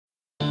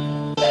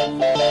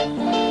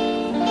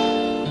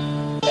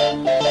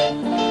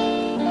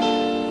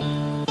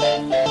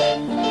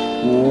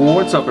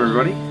What's up,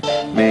 everybody?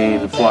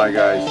 Maine Fly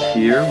Guys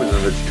here with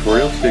another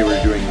tutorial. Today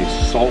we're doing the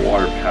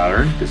saltwater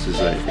pattern. This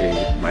is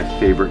my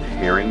favorite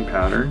herring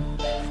pattern.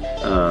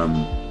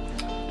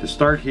 To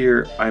start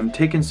here, I'm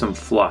taking some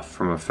fluff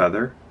from a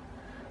feather.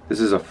 This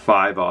is a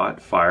 5/0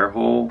 fire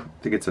hole.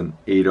 I think it's an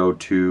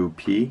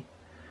 802P.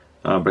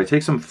 But I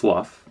take some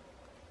fluff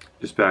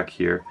just back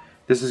here.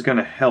 This is going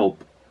to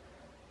help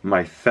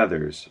my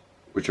feathers,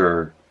 which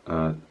are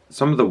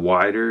some of the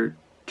wider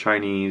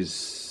Chinese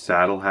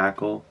saddle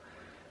hackle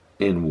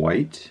in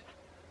white.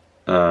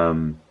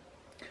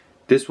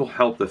 This will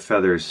help the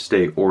feathers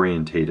stay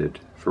orientated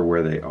for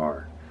where they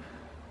are.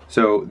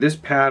 So this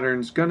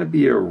pattern's gonna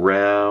be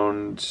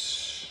around,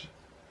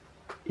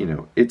 you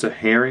know, it's a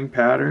herring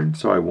pattern,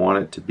 so I want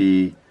it to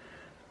be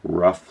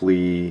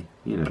roughly,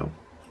 you know,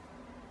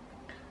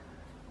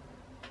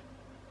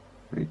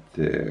 right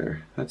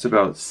there. That's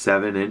about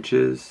 7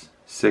 inches,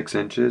 6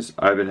 inches.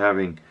 I've been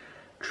having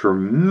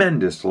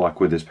tremendous luck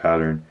with this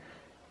pattern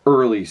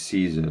early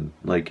season,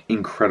 like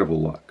incredible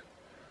luck.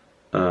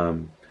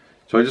 So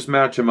I just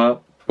match them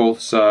up, both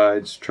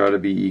sides, try to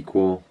be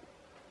equal.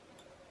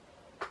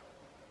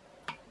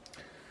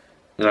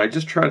 And I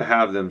just try to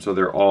have them so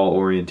they're all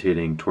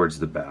orientating towards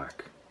the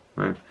back,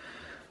 right?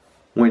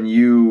 When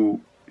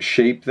you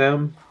shape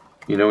them,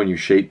 you know, when you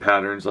shape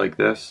patterns like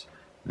this,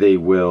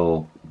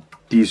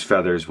 these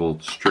feathers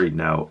will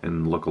straighten out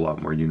and look a lot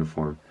more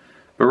uniform.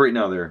 But right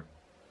now they're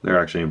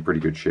actually in pretty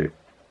good shape.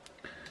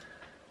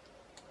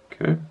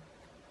 Okay.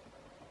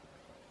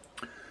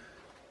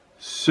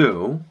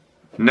 So,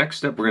 next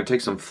step, we're going to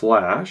take some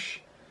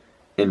flash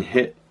and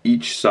hit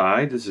each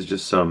side. This is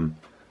just some,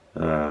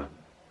 I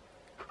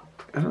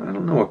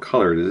don't know what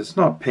color it is. It's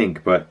not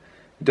pink, but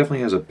it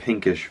definitely has a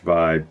pinkish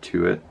vibe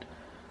to it.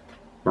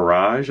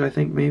 Mirage, I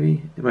think,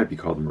 maybe? It might be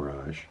called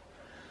Mirage.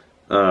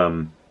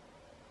 Not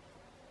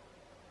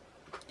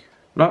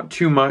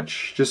too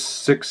much, just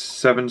 6,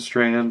 7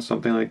 strands,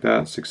 something like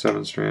that, 6,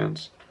 7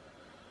 strands.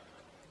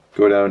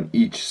 Go down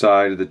each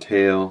side of the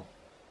tail.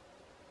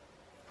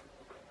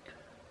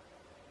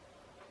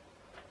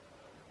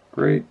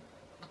 Great.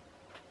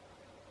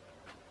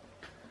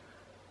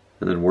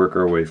 And then work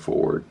our way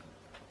forward.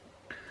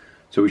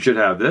 So we should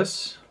have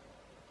this,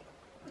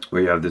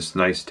 where you have this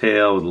nice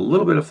tail with a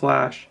little bit of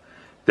flash.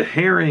 The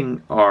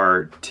herring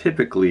are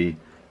typically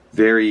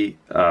very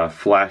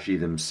flashy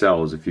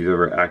themselves. If you've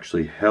ever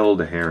actually held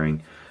a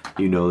herring,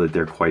 you know that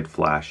they're quite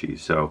flashy.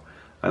 So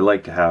I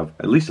like to have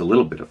at least a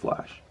little bit of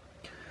flash.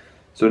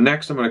 So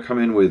next I'm going to come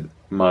in with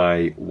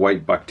my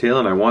white bucktail,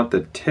 and I want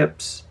the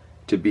tips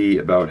to be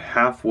about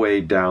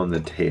halfway down the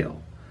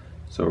tail.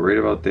 So right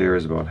about there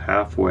is about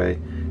halfway.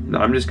 And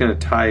I'm just going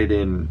to tie it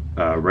in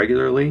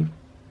regularly.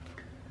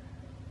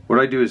 What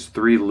I do is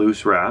 3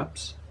 loose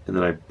wraps, and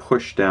then I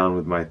push down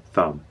with my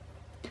thumb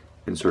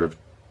and sort of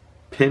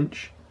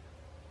pinch,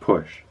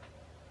 push,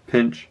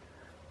 pinch,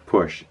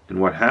 push. And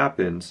what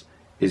happens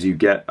is you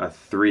get a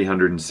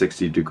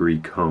 360-degree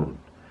cone.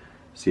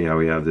 See how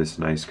we have this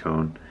nice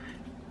cone?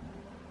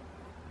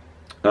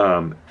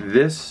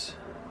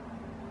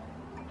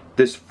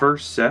 This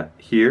first set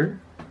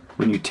here,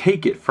 when you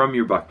take it from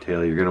your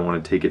bucktail, you're going to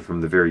want to take it from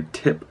the very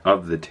tip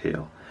of the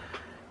tail.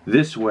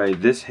 This way,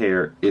 this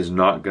hair is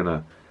not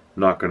gonna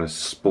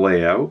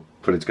splay out,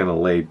 but it's going to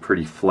lay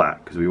pretty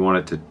flat because we want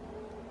it to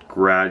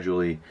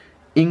gradually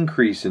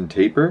increase in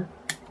taper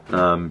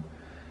to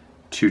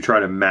try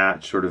to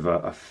match sort of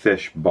a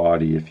fish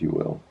body, if you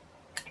will.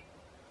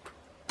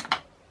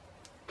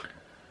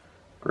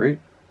 Great.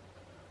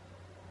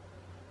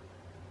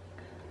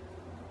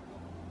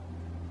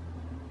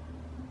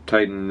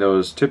 Tighten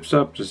those tips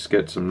up, just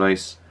get some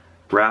nice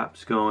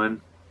wraps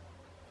going,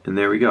 and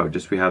there we go.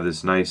 Just we have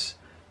this nice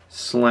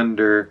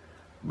slender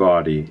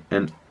body,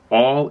 and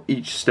all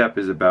each step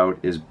is about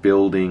is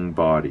building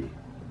body.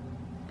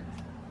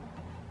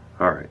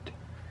 Alright,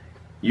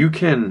 you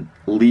can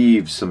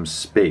leave some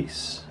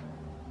space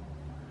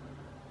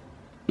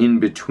in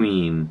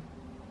between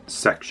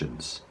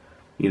sections,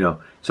 you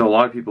know, so a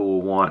lot of people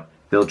will want,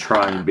 they'll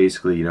try and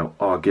basically, you know,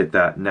 oh, get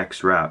that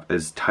next wrap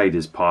as tight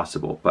as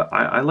possible. But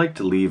I like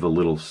to leave a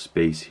little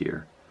space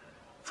here,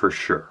 for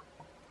sure.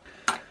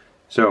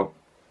 So,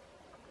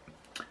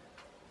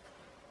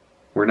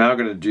 we're now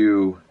going to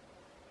do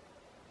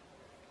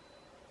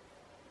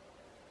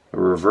a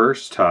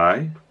reverse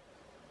tie,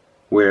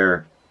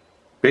 where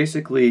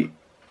basically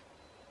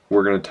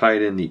we're going to tie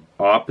it in the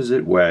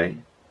opposite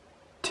way,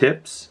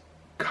 tips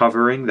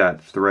covering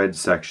that thread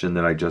section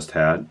that I just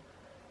had.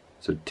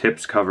 So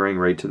tips covering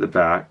right to the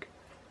back.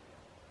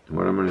 And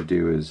what I'm going to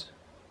do is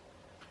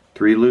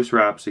 3 loose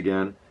wraps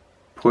again,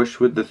 push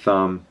with the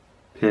thumb,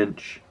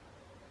 pinch,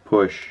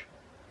 push,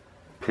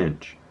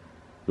 pinch.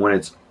 When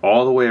it's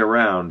all the way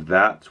around,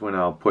 that's when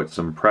I'll put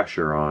some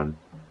pressure on,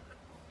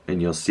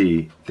 and you'll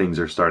see things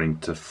are starting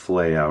to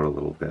flay out a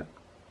little bit.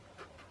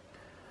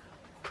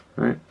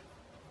 All right.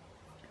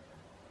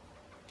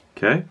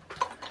 Okay.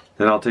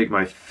 Then I'll take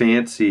my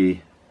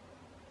fancy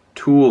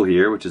tool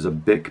here, which is a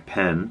Bic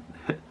pen,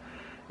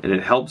 and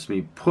it helps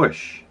me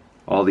push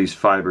all these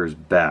fibers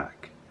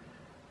back.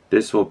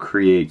 this will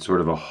create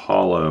sort of a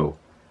hollow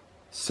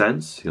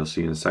sense. You'll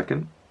see in a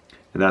second.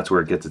 And that's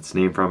where it gets its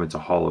name from. It's a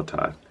hollow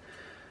tie.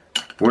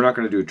 We're not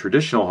going to do a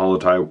traditional hollow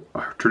tie.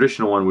 A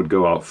traditional one would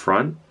go out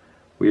front.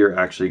 We are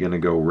actually going to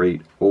go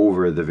right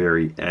over the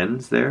very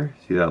ends there.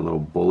 See that little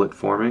bullet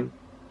forming?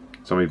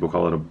 Some people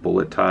call it a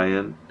bullet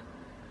tie-in.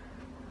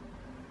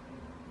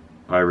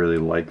 I really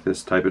like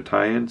this type of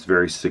tie-in. It's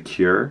very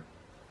secure.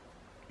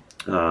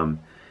 And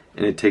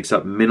it takes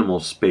up minimal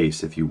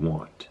space if you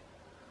want.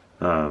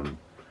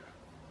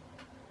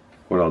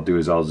 What I'll do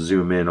is I'll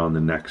zoom in on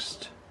the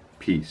next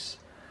piece.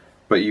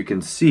 But you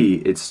can see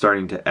it's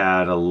starting to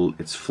add,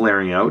 it's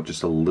flaring out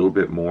just a little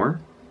bit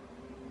more.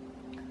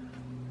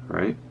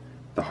 Right?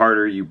 The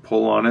harder you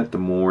pull on it, the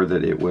more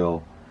that it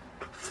will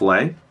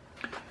flay.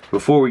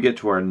 Before we get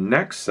to our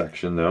next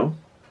section though,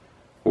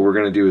 what we're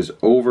going to do is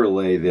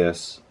overlay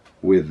this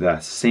with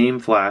that same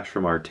flash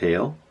from our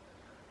tail.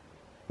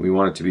 We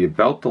want it to be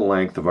about the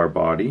length of our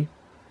body.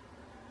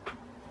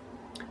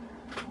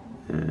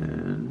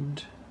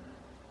 And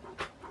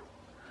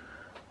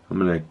I'm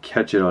going to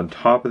catch it on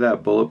top of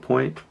that bullet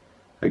point.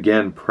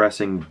 Again,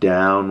 pressing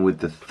down with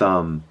the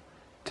thumb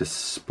to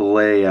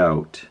splay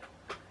out.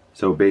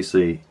 So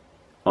basically,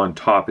 on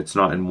top, it's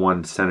not in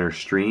one center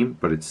stream,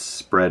 but it's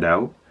spread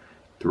out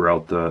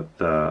throughout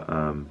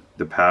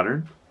the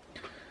pattern.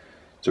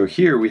 So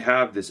here we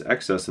have this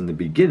excess in the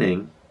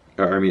beginning,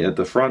 or I mean at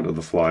the front of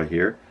the fly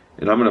here,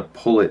 and I'm going to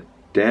pull it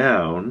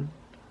down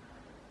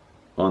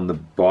on the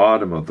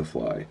bottom of the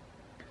fly.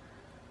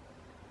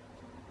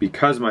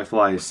 Because my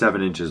fly is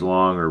 7 inches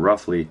long, or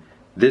roughly,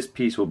 this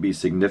piece will be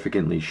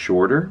significantly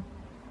shorter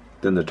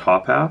than the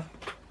top half,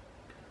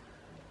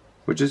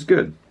 which is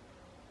good.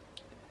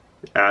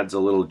 It adds a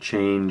little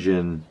change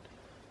in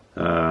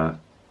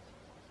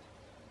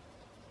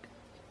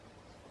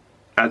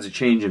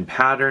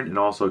pattern, and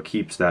also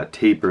keeps that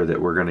taper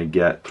that we're going to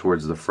get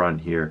towards the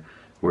front here,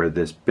 where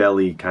this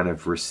belly kind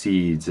of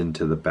recedes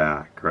into the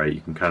back, right?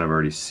 You can kind of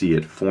already see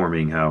it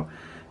forming, how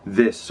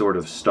this sort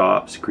of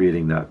stops,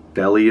 creating that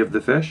belly of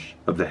the fish,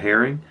 of the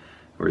herring,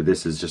 where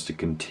this is just a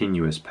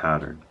continuous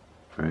pattern,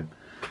 right?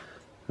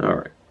 All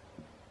right.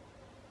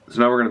 So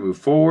now we're going to move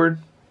forward,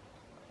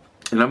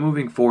 and I'm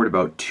moving forward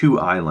about 2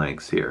 eye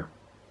lengths here,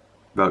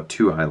 about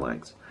 2 eye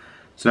lengths.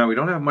 So now we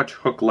don't have much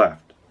hook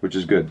left, which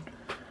is good.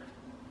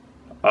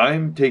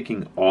 I'm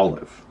taking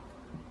olive,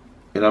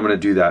 and I'm going to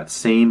do that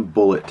same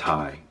bullet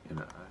tie.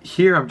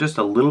 Here I'm just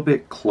a little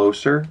bit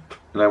closer,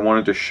 and I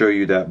wanted to show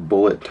you that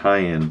bullet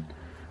tie-in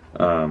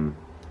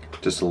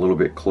just a little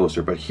bit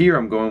closer. But here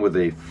I'm going with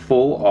a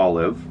full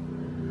olive.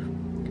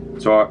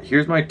 So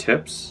here's my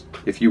tips.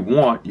 If you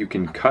want, you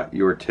can cut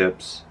your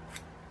tips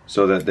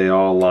so that they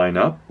all line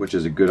up, which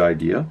is a good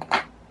idea.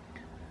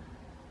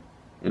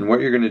 And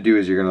what you're going to do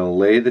is you're going to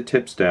lay the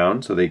tips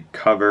down so they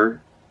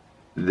cover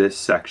this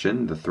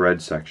section, the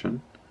thread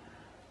section.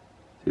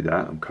 See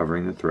that? I'm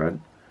covering the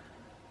thread.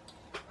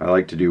 I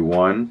like to do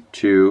 1,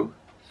 2,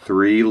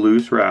 3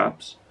 loose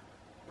wraps.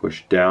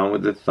 Push down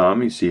with the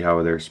thumb. You see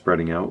how they're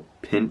spreading out.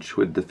 Pinch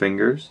with the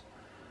fingers.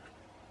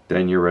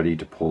 Then you're ready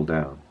to pull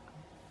down.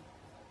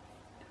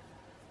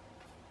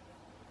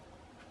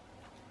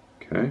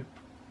 Okay.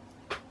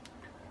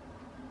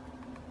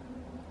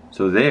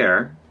 So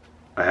there,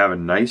 I have a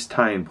nice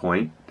tie-in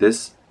point.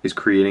 This is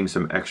creating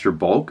some extra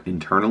bulk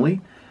internally.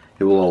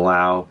 It will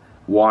allow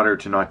water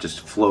to not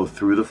just flow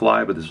through the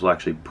fly, but this will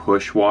actually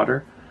push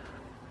water,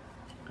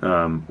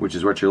 which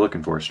is what you're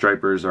looking for.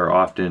 Stripers are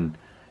often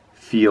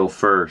feel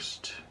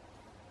first,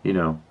 you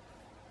know,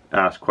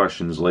 ask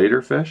questions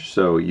later fish,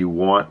 so you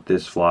want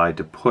this fly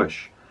to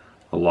push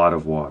a lot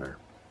of water.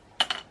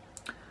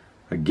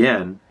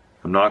 Again,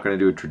 I'm not going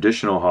to do a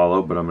traditional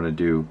hollow, but I'm going to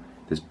do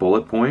this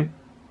bullet point.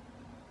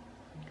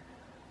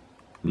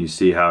 And you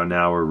see how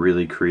now we're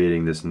really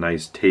creating this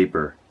nice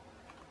taper.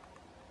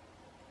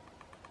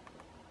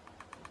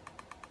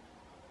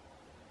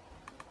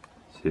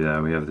 See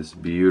that? We have this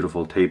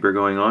beautiful taper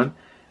going on.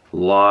 A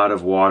lot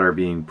of water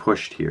being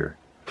pushed here.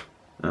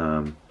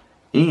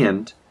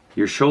 And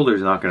your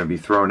shoulder's not going to be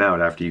thrown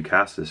out after you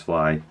cast this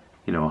fly,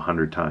 you know,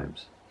 100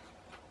 times.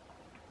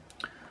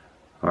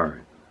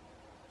 Alright.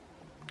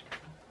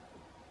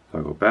 So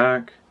I'll go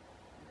back.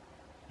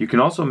 You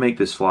can also make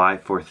this fly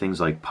for things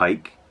like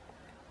pike.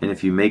 And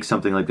if you make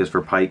something like this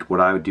for pike,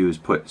 what I would do is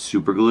put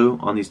super glue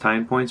on these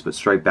tie-in points, but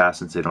striped bass,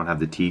 since they don't have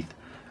the teeth,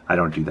 I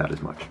don't do that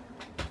as much.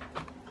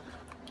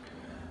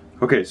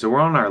 Okay, so we're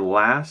on our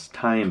last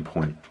tie-in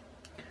point.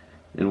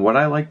 And what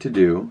I like to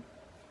do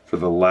for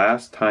the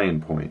last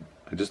tie-in point,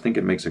 I just think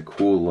it makes a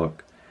cool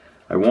look.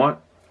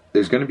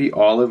 There's going to be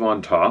olive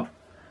on top,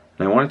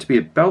 and I want it to be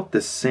about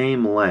the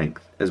same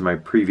length as my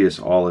previous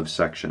olive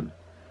section.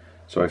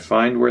 So I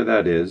find where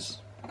that is.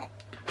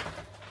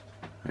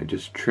 I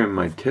just trim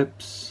my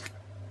tips.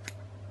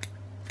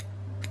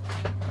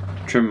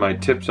 Trim my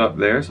tips up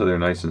there so they're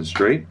nice and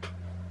straight.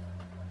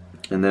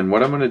 And then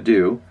what I'm going to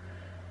do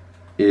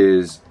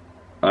is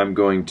I'm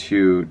going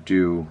to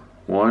do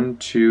 1,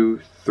 2,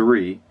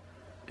 3,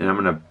 and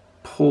I'm going to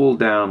pull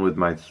down with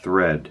my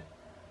thread.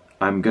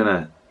 I'm going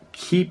to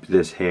keep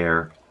this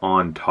hair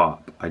on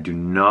top. I do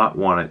not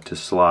want it to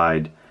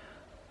slide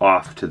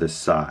off to the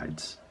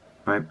sides,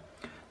 right?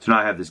 So now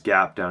I have this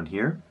gap down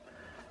here.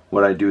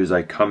 What I do is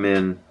I come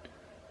in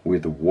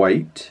with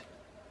white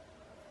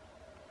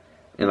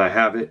and I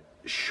have it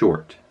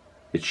short.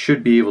 It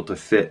should be able to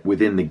fit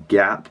within the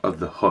gap of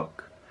the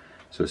hook.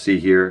 So see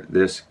here,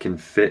 this can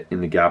fit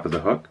in the gap of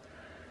the hook.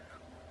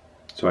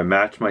 So I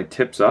match my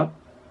tips up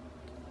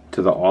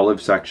to the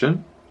olive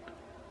section.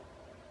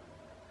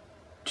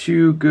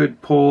 2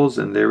 good pulls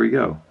and there we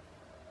go.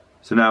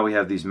 So now we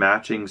have these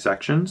matching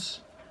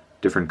sections,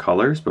 different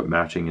colors but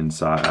matching in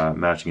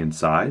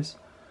size.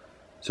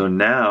 So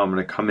now I'm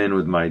going to come in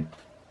with my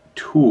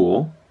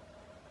tool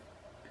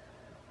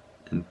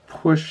and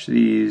push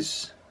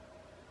these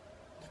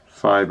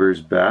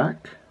fibers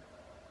back.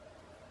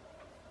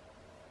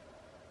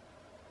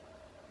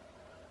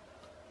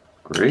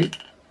 Great.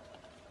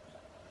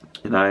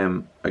 And I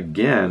am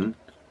again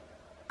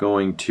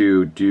going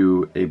to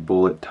do a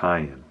bullet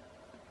tie-in.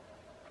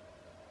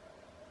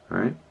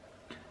 Alright.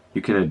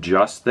 You can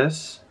adjust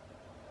this,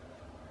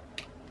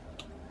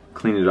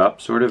 clean it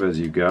up sort of as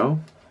you go.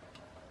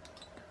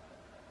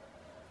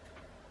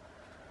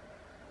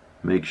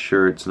 Make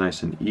sure it's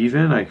nice and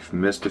even. I've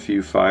missed a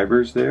few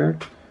fibers there.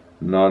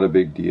 Not a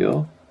big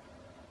deal.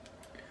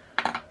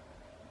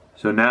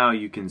 So now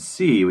you can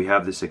see we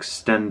have this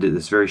extended,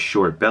 this very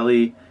short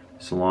belly,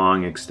 this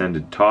long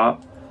extended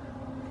top.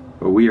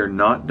 But we are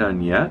not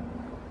done yet.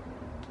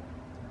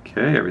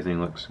 Okay,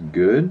 everything looks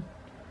good.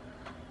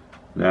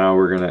 Now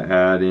we're going to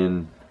add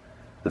in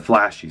the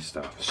flashy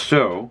stuff.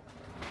 So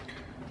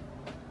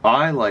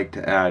I like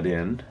to add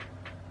in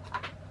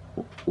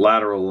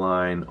lateral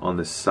line on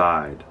the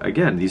side.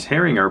 Again, these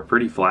herring are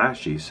pretty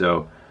flashy,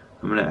 so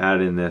I'm going to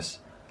add in this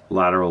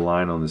lateral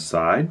line on the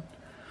side.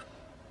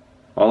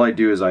 All I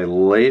do is I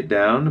lay it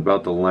down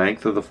about the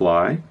length of the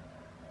fly.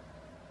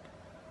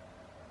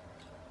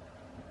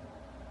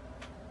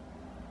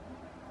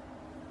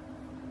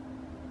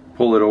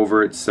 Pull it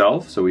over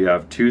itself, so we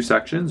have 2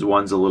 sections.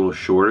 One's a little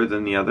shorter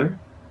than the other.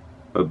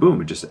 But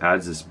boom, it just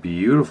adds this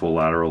beautiful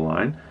lateral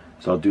line.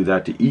 So I'll do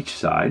that to each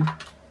side.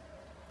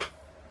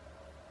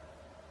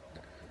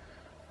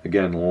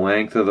 Again,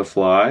 length of the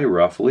fly,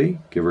 roughly,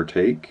 give or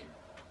take.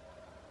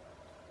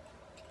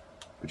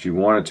 But you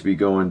want it to be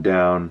going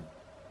down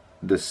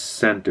the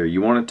center.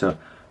 You want it to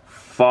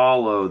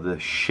follow the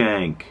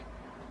shank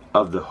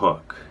of the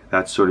hook.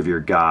 That's sort of your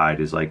guide,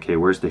 is like, okay,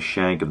 where's the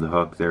shank of the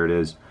hook? There it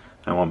is.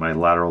 I want my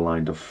lateral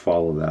line to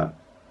follow that.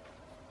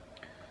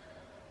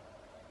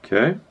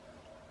 Okay.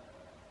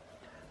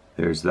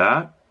 There's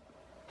that.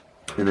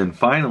 And then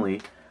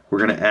finally,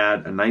 we're going to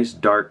add a nice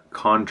dark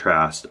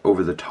contrast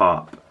over the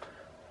top.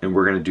 And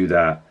we're going to do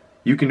that.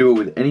 You can do it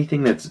with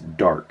anything that's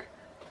dark.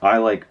 I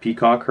like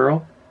peacock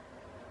herl.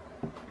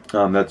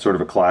 That's sort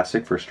of a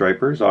classic for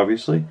stripers,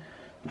 obviously.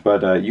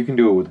 But you can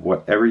do it with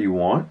whatever you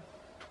want.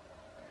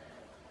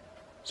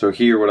 So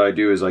here what I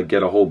do is I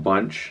get a whole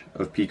bunch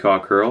of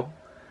peacock herl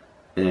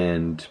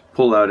and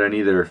pull out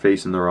any that are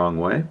facing the wrong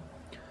way.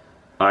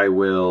 I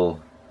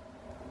will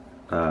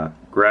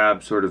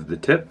grab sort of the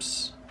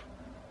tips,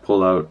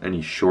 pull out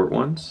any short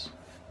ones.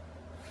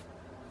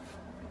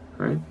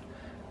 Right?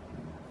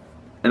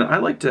 And I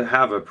like to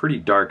have a pretty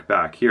dark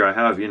back. Here I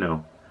have, you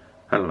know,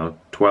 I don't know,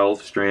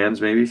 12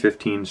 strands, maybe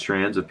 15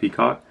 strands of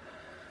peacock.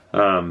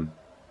 But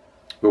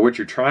what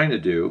you're trying to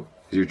do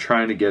is you're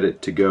trying to get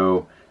it to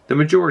go the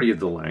majority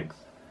of the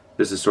length.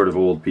 This is sort of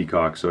old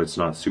peacock, so it's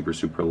not super,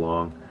 super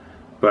long.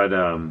 But,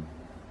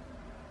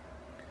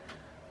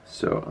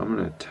 so I'm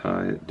going to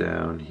tie it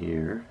down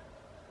here.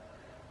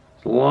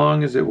 As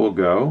long as it will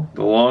go.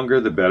 The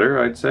longer the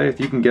better, I'd say. If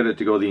you can get it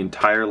to go the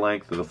entire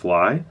length of the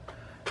fly,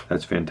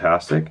 that's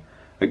fantastic.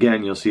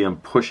 Again, you'll see I'm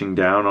pushing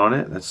down on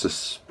it. That's to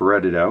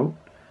spread it out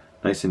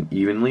nice and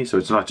evenly, so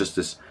it's not just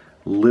this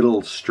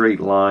little straight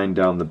line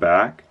down the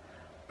back,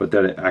 but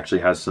that it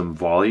actually has some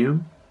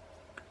volume.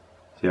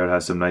 See how it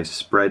has some nice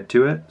spread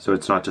to it? So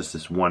it's not just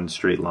this one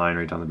straight line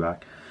right down the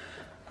back.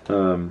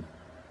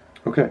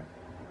 Okay.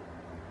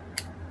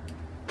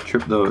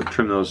 Trim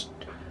those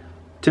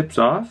tips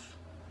off.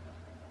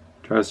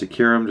 Try to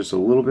secure them just a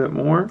little bit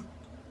more.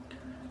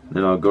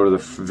 Then I'll go to the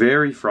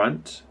very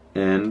front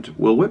and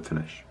we'll whip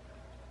finish.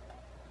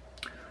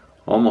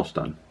 Almost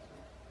done.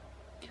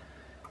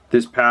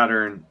 This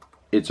pattern,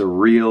 it's a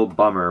real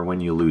bummer when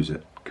you lose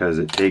it because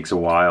it takes a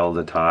while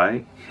to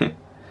tie.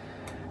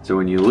 So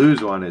when you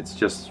lose one, it's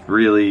just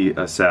really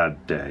a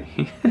sad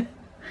day.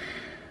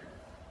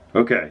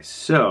 Okay,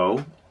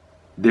 so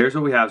there's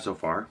what we have so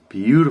far.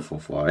 Beautiful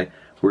fly.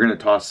 We're going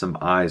to toss some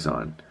eyes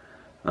on.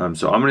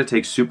 So I'm going to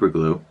take super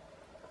glue.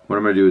 What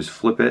I'm going to do is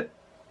flip it,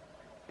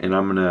 and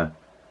I'm going to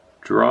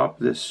drop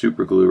this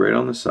super glue right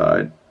on the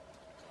side.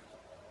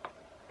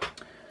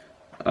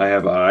 I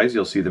have eyes,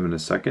 you'll see them in a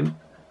second,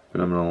 but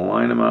I'm going to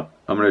line them up.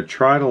 I'm going to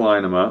try to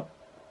line them up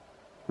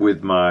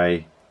with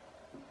my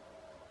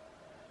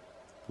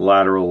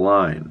lateral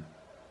line.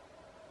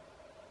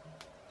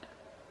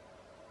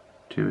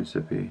 To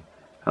Mississippi.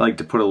 I like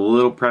to put a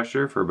little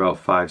pressure for about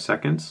 5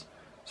 seconds,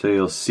 So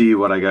you'll see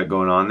what I got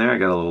going on there. I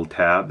got a little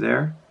tab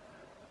there.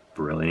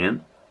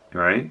 Brilliant,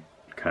 right?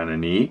 Kind of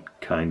neat,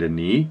 kind of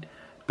neat.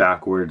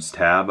 Backwards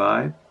tab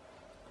eye.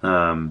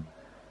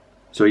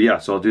 So yeah,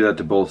 so I'll do that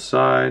to both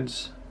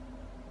sides.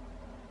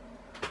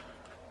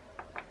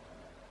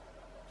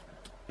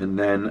 And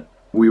then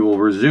we will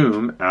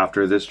resume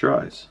after this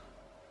dries.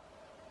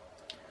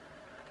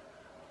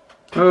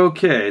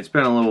 Okay, it's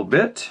been a little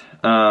bit.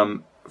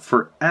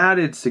 For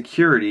added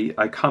security,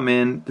 I come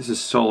in, this is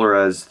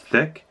Solarez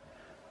thick.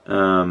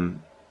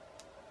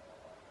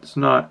 It's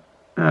not,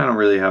 I don't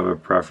really have a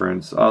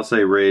preference. I'll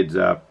say Raid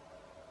Zap,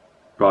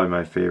 probably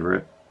my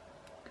favorite.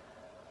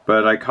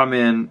 But I come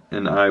in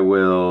and I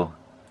will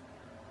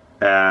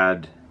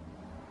add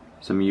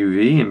some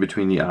UV in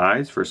between the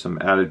eyes for some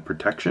added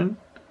protection.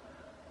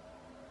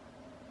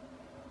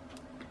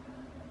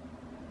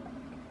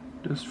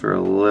 Just for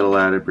a little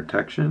added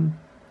protection.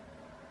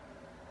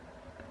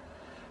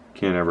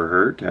 Can't ever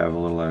hurt to have a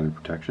little added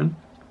protection.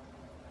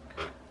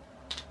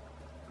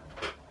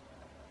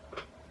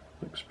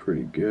 Looks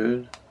pretty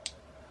good.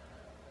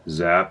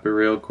 Zap it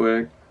real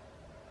quick.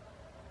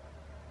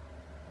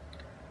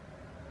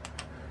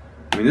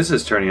 I mean, this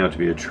is turning out to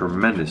be a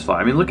tremendous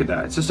fly. I mean, look at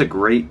that. It's just a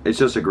great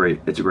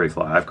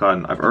fly.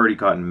 I've already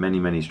caught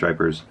many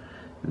stripers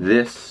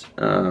this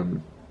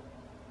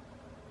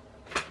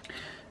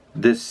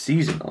this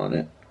season on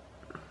it.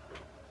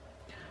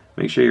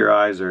 Make sure your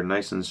eyes are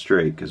nice and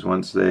straight, because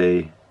once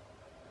they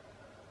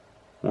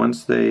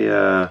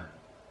are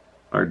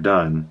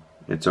done,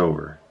 it's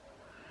over.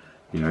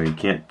 You know, you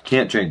can't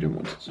change them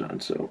once it's done.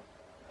 So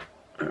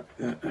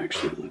that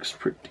actually looks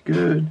pretty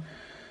good.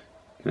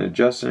 Can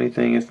adjust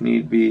anything if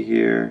need be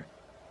here.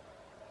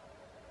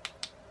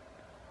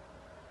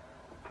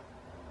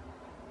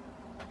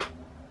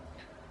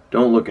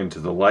 Don't look into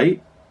the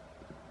light.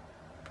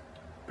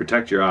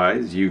 Protect your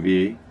eyes,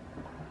 UV.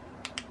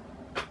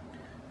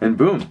 And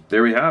boom,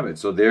 there we have it.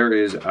 So there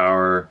is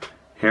our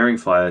herring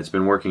fly that's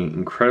been working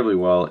incredibly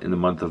well in the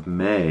month of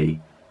May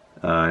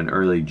and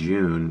early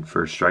June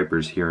for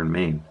stripers here in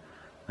Maine.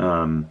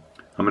 I'm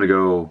gonna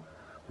go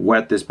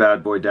wet this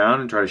bad boy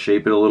down and try to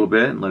shape it a little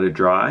bit and let it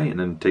dry, and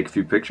then take a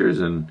few pictures,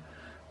 and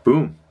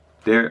boom.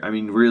 There, I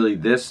mean, really,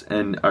 this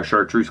and a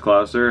chartreuse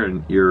clouser,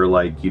 and you're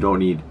like, you don't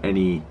need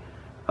any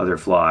other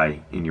fly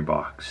in your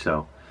box.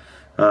 So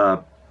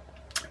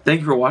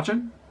thank you for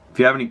watching. If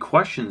you have any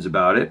questions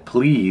about it,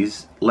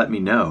 please let me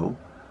know.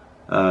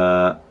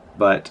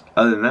 But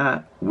other than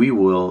that, we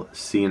will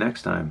see you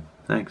next time.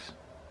 Thanks.